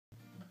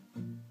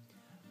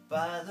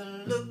By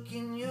the look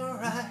in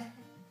your eye,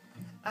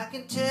 I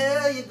can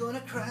tell you're gonna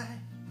cry.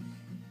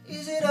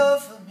 Is it all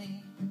for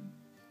me?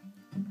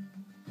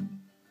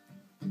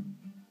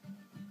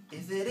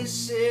 If it is,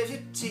 save your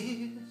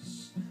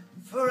tears,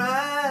 for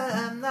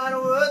I'm not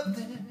worth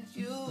it,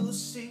 you'll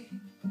see.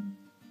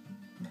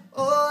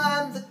 Oh,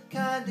 I'm the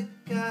kind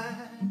of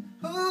guy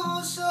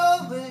who's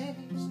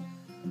always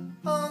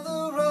on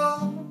the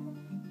road,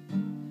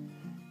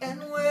 and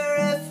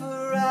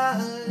wherever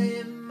I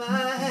lay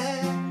my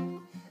head,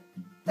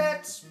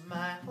 that's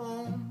my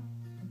home.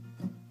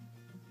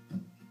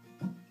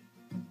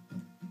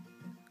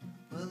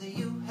 Well,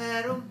 you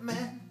had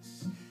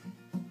romance.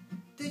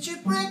 Did you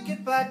break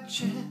it by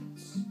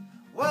chance?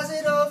 Was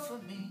it all for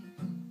me?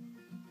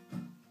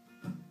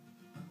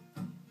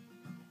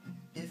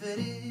 If it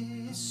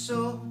is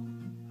so,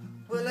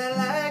 well, I'd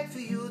like for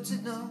you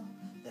to know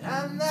that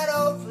I'm not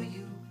all for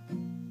you.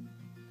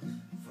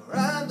 For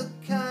I'm the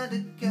kind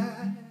of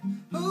guy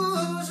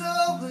who's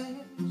always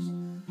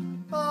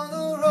on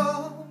the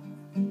road,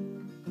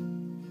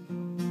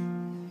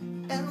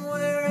 and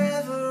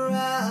wherever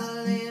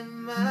I lay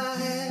my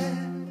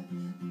head,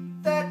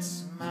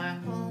 that's my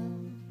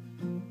home.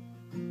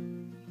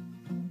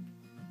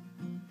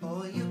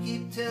 Oh, you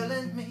keep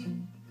telling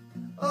me,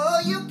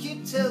 oh, you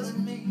keep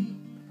telling me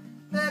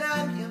that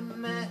I'm your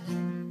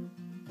man.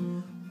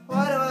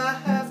 What do I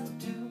have to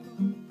do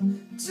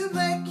to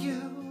make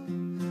you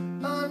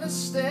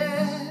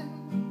understand?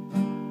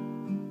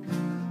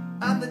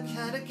 I'm the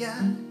kind of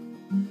guy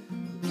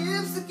who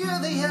gives the girl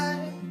the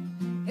eye.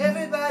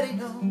 Everybody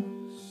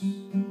knows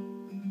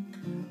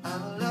I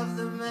will love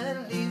them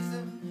and leave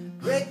them,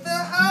 break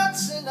their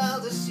hearts and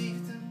I'll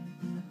deceive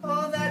them.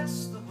 Oh,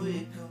 that's the way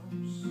it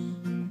goes.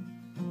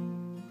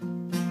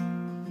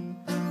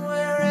 And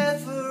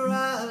wherever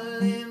I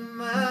lay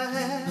my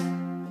head,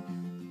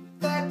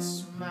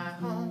 that's my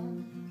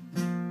home.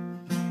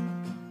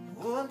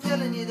 Oh, I'm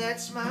telling you,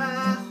 that's my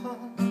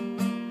home.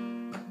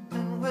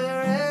 And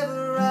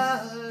wherever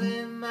I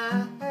lay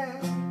my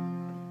head,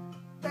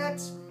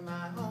 that's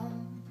my home.